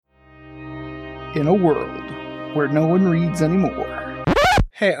In a world where no one reads anymore.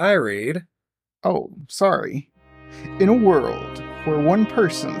 Hey, I read. Oh, sorry. In a world where one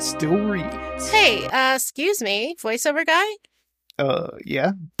person still reads. Hey, excuse me, voiceover guy?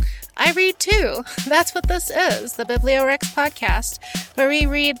 Yeah? I read too. That's what this is, the Bibliowrecks podcast, where we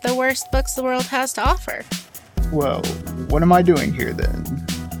read the worst books the world has to offer. Well, what am I doing here then?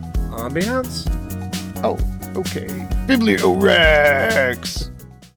 Ambiance? Oh, okay. Bibliowrecks!